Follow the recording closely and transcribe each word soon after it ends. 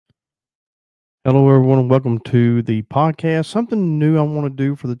Hello, everyone, and welcome to the podcast. Something new I want to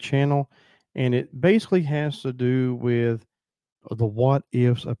do for the channel, and it basically has to do with the what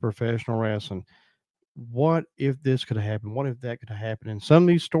ifs of professional wrestling. What if this could happen? What if that could happen? And some of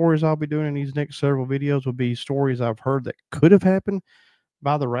these stories I'll be doing in these next several videos will be stories I've heard that could have happened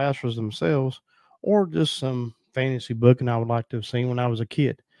by the wrestlers themselves, or just some fantasy booking I would like to have seen when I was a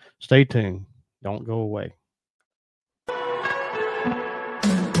kid. Stay tuned. Don't go away.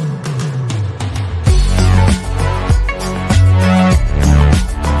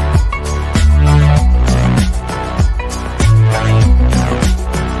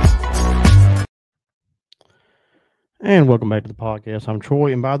 And welcome back to the podcast. I'm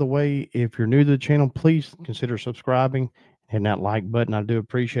Troy. And by the way, if you're new to the channel, please consider subscribing, hitting that like button. I do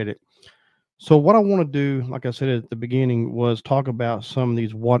appreciate it. So, what I want to do, like I said at the beginning, was talk about some of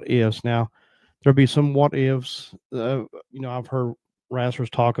these what ifs. Now, there'll be some what ifs, I've heard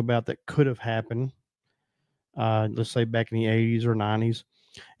wrestlers talk about that could have happened, let's say back in the 80s or 90s.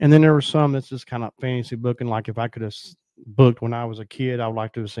 And then there were some that's just kind of fantasy booking. Like if I could have booked when I was a kid, I would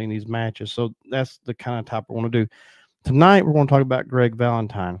like to have seen these matches. So, that's the kind of type I want to do. Tonight, we're going to talk about Greg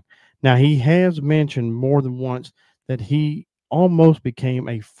Valentine. Now, he has mentioned more than once that he almost became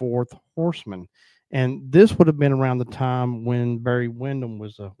a fourth horseman. And this would have been around the time when Barry Windham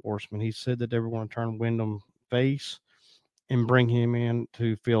was a horseman. He said that they were going to turn Windham face and bring him in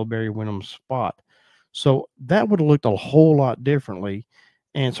to fill Barry Windham's spot. So that would have looked a whole lot differently.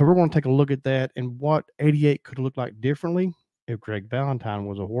 And so we're going to take a look at that and what 88 could look like differently if Greg Valentine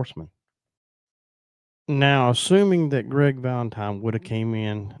was a horseman. Now, assuming that Greg Valentine would have came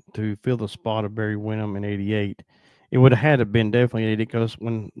in to fill the spot of Barry Windham in '88, it would have had to been definitely '80 because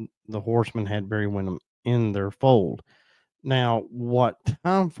when the Horsemen had Barry Windham in their fold. Now, what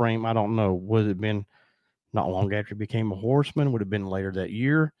time frame? I don't know. Would it have been not long after he became a Horseman? Would have been later that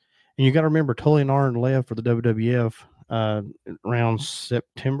year? And you got to remember, Tully and Arn left for the WWF around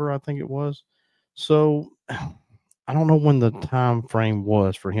September, I think it was. So I don't know when the time frame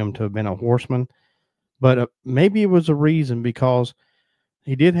was for him to have been a Horseman. But maybe it was a reason because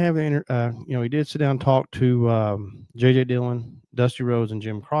he did have he did sit down and talk to J.J. Dillon, Dusty Rhodes, and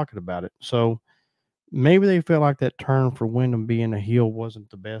Jim Crockett about it. So maybe they felt like that turn for Wyndham being a heel wasn't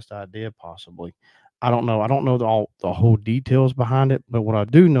the best idea, possibly. I don't know. I don't know the whole details behind it, but what I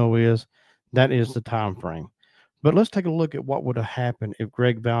do know is that is the time frame. But let's take a look at what would have happened if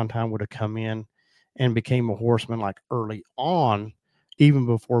Greg Valentine would have come in and became a horseman like early on, even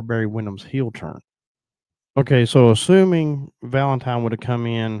before Barry Windham's heel turn. Okay, so assuming Valentine would have come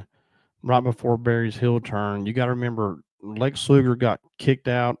in right before Barry's heel turn, you got to remember Lex Luger got kicked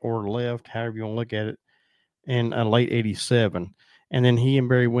out or left, however you want to look at it, in late '87, and then he and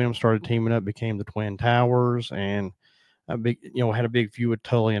Barry Windham started teaming up, became the Twin Towers, and had a big feud with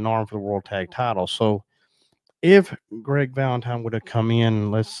Tully and Arn for the World Tag Title. So if Greg Valentine would have come in,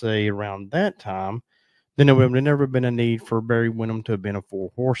 let's say around that time, then there would have never been a need for Barry Windham to have been a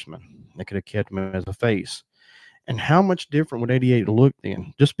four horseman. They could have kept him as a face. And how much different would 88 look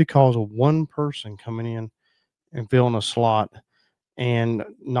then? Just because of one person coming in and filling a slot and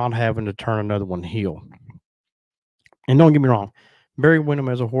not having to turn another one heel. And don't get me wrong, Barry Windham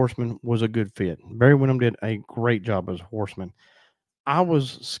as a horseman was a good fit. Barry Windham did a great job as a horseman. I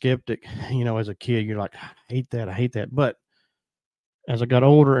was skeptic, as a kid, you're like, I hate that, I hate that. But as I got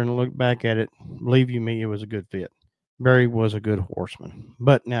older and looked back at it, believe you me, it was a good fit. Barry was a good horseman.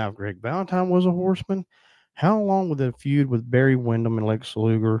 But now, if Greg Valentine was a horseman, how long would the feud with Barry Windham and Lex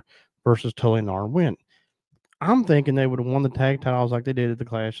Luger versus Tully and Arn win? I'm thinking they would have won the tag titles like they did at the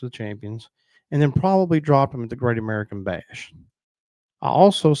Clash of the Champions, and then probably dropped them at the Great American Bash. I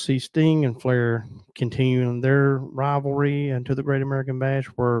also see Sting and Flair continuing their rivalry into the Great American Bash,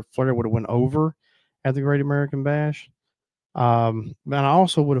 where Flair would have went over at the Great American Bash. But I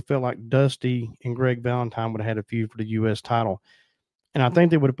also would have felt like Dusty and Greg Valentine would have had a feud for the U.S. title. And I think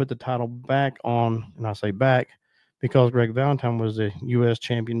they would have put the title back on, and I say back because Greg Valentine was the U.S.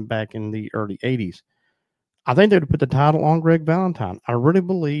 champion back in the early 80s. I think they would have put the title on Greg Valentine. I really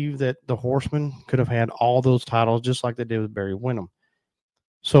believe that the Horsemen could have had all those titles just like they did with Barry Windham.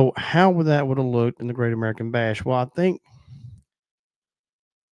 So how would that would have looked in the Great American Bash? Well,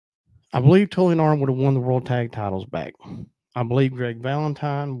 I believe Tully and Arn would have won the World Tag titles back. I believe Greg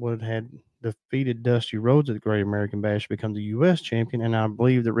Valentine would have had defeated Dusty Rhodes at the Great American Bash to become the U.S. champion, and I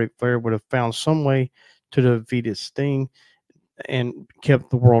believe that Ric Flair would have found some way to defeat his Sting and kept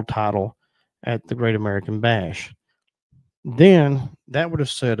the world title at the Great American Bash. Then that would have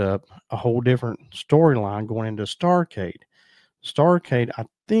set up a whole different storyline going into Starrcade. Starrcade, I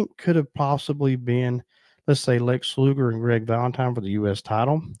think, could have possibly been, let's say, Lex Luger and Greg Valentine for the U.S.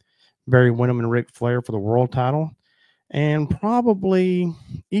 title. Barry Windham and Ric Flair for the world title. And probably,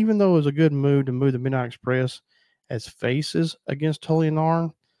 even though it was a good move to move the Midnight Express as faces against Tully and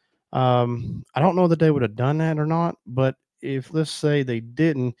Arn, I don't know that they would have done that or not. But if let's say they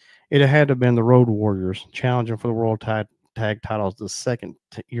didn't, it had to have been the Road Warriors challenging for the tag titles the second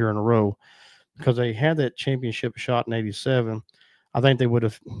year in a row because they had that championship shot in '87. I think they would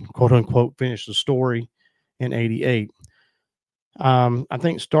have quote unquote finished the story in '88. I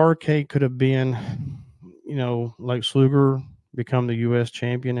think Starcade could have been, like Sluger become the U.S.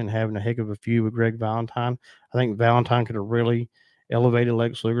 champion and having a heck of a feud with Greg Valentine. I think Valentine could have really elevated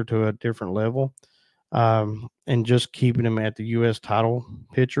Lex Luger to a different level, and just keeping him at the U.S. title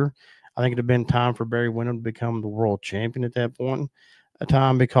picture. I think it'd have been time for Barry Windham to become the world champion at that point a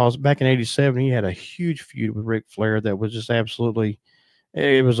time because back in '87 he had a huge feud with Ric Flair that was just absolutely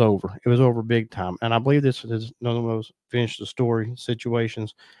it was over. It was over big time. And I believe this is one of those finish the story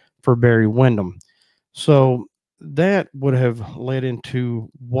situations for Barry Windham. So that would have led into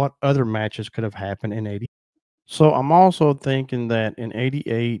what other matches could have happened in '80. So I'm also thinking that in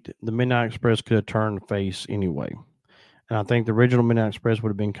 '88, the Midnight Express could have turned face anyway. And I think the original Midnight Express would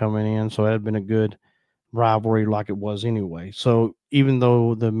have been coming in. So that had been a good rivalry like it was anyway. So even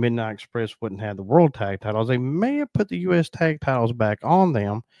though the Midnight Express wouldn't have the world tag titles, they may have put the US tag titles back on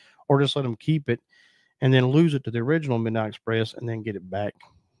them or just let them keep it and then lose it to the original Midnight Express and then get it back,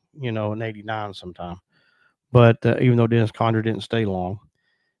 in '89 sometime. But even though Dennis Condor didn't stay long,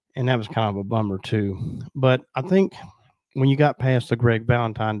 and that was kind of a bummer too. But I think when you got past the Greg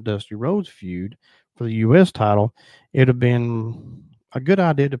Valentine Dusty Rhodes feud for the U.S. title, it'd have been a good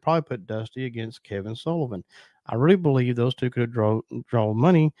idea to probably put Dusty against Kevin Sullivan. I really believe those two could have draw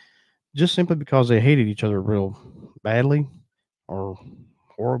money just simply because they hated each other real badly or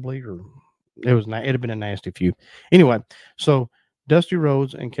horribly, or it'd have been a nasty feud. Anyway, so Dusty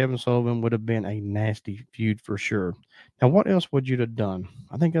Rhodes and Kevin Sullivan would have been a nasty feud for sure. Now, what else would you have done?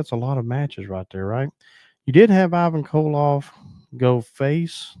 I think that's a lot of matches right there, right? You did have Ivan Koloff go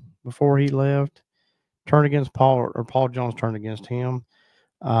face before he left, turn against Paul, or Paul Jones turned against him.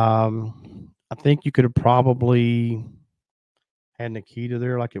 I think you could have probably had Nikita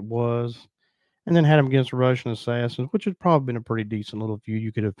there like it was, and then had him against the Russian Assassins, which would probably been a pretty decent little feud.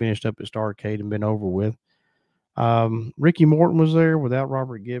 You could have finished up at Starcade and been over with. Ricky Morton was there without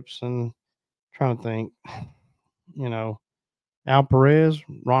Robert Gibson. Trying to think, you know, Al Perez,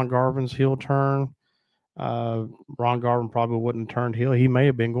 Ron Garvin's heel turn. Ron Garvin probably wouldn't have turned heel. He may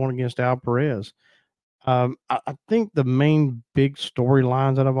have been going against Al Perez. I think the main big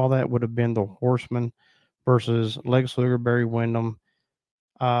storylines out of all that would have been the Horsemen versus Lex Luger, Barry Windham,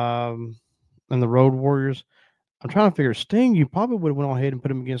 um, and the Road Warriors. I'm trying to figure Sting. You probably would have went on ahead and put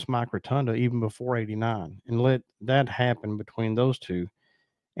him against Mike Rotunda even before '89 and let that happen between those two,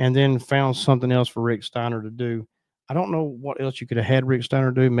 and then found something else for Rick Steiner to do. I don't know what else you could have had Rick Steiner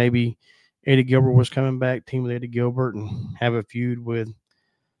do. Maybe Eddie Gilbert was coming back, team with Eddie Gilbert, and have a feud with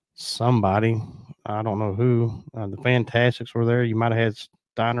somebody. I don't know who. The Fantastics were there. You might have had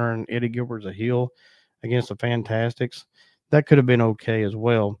Steiner and Eddie Gilbert as a heel against the Fantastics. That could have been okay as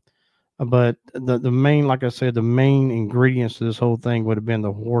well. But the main, like I said, the main ingredients to this whole thing would have been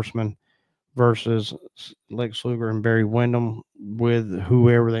the Horsemen versus Lex Luger and Barry Windham with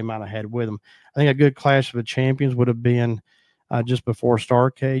whoever they might have had with them. I think a good Clash of the Champions would have been just before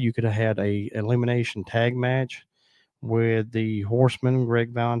Starcade. You could have had a elimination tag match with the Horsemen,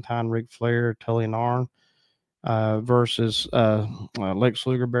 Greg Valentine, Ric Flair, Tully and Arn, versus Lex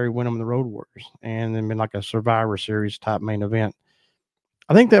Luger, Barry Windham, and the Road Warriors, and then been like a Survivor Series type main event.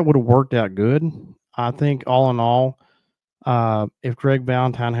 I think that would have worked out good. I think all in all, if Greg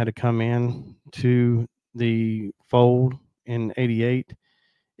Valentine had to come in to the fold in '88,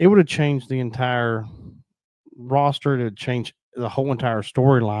 it would have changed the entire roster to change the whole entire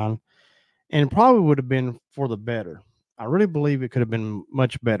storyline, and probably would have been for the better. I really believe it could have been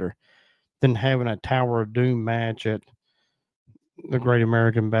much better than having a Tower of Doom match at the Great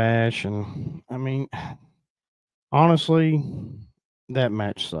American Bash. And I mean, honestly, that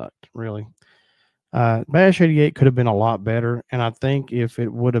match sucked, really. Bash '88 could have been a lot better. And I think if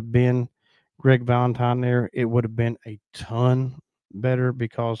it would have been Greg Valentine there, it would have been a ton better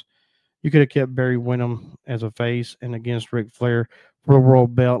because you could have kept Barry Windham as a face and against Ric Flair for the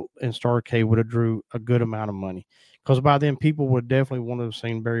world belt, and Starcade would have drew a good amount of money because by then people would definitely want to have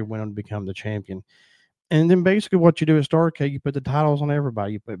seen Barry Windham become the champion. And then basically what you do at Starcade, you put the titles on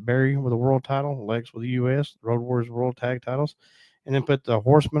everybody. You put Barry with a world title, Lex with the U.S., Road Warriors world tag titles, and then put the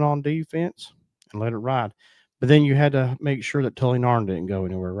Horsemen on defense and let it ride. But then you had to make sure that Tully Narn didn't go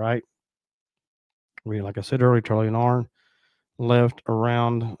anywhere, right? Like I said earlier, Tully Narn left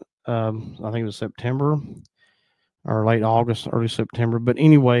around I think it was September or late August, early September. But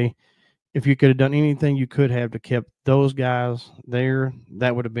anyway, if you could have done anything you could have to kept those guys there,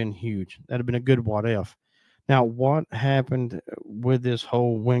 that would have been huge. That'd have been a good what if. Now, what happened with this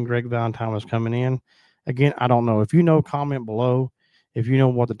whole when Greg Valentine was coming in? Again, I don't know. If you know, comment below. If you know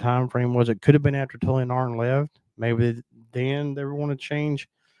what the time frame was, it could have been after Tully and Arn left. Maybe then they want to change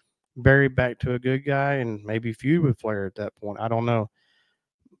Barry back to a good guy and maybe feud with Flair at that point. I don't know.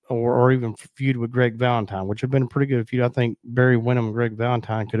 Or even feud with Greg Valentine, which would have been a pretty good feud. I think Barry Windham and Greg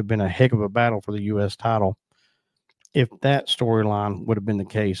Valentine could have been a heck of a battle for the U.S. title if that storyline would have been the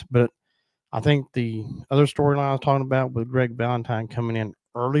case. But I think the other storyline I was talking about with Greg Valentine coming in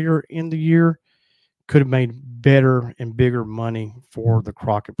earlier in the year could have made better and bigger money for the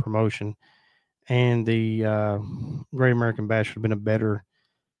Crockett promotion. And the Great American Bash would have been a better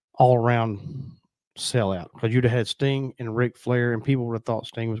all around sellout because you'd have had Sting and Ric Flair, and people would have thought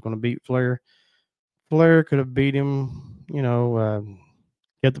Sting was going to beat Flair. Flair could have beat him,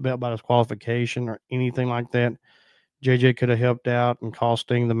 get the belt by disqualification or anything like that. JJ could have helped out and cost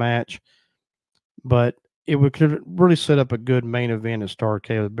Sting the match, but it would could really set up a good main event at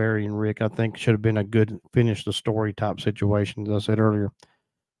Starrcade with Barry and Rick. I think should have been a good finish the story type situation, as I said earlier.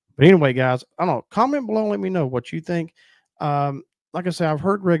 But anyway, guys, I don't know. Comment below, let me know what you think. Like I said, I've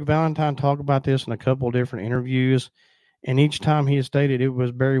heard Greg Valentine talk about this in a couple of different interviews, and each time he has stated it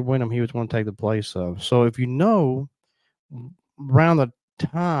was Barry Windham he was going to take the place of. So if you know around the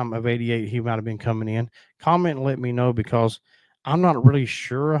time of 88 he might have been coming in, comment and let me know because I'm not really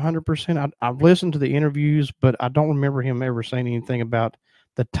sure 100%. I've listened to the interviews, but I don't remember him ever saying anything about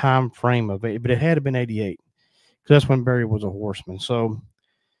the time frame of it. But it had to been 88 because that's when Barry was a horseman. So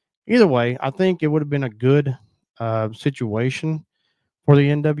either way, I think it would have been a good situation for the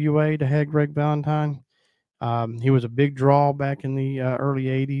NWA to have Greg Valentine. He was a big draw back in the early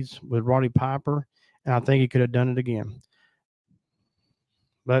 80s with Roddy Piper, and I think he could have done it again.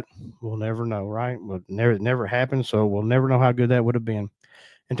 But we'll never know, right? It never happened, so we'll never know how good that would have been.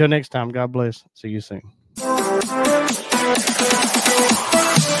 Until next time, God bless. See you soon.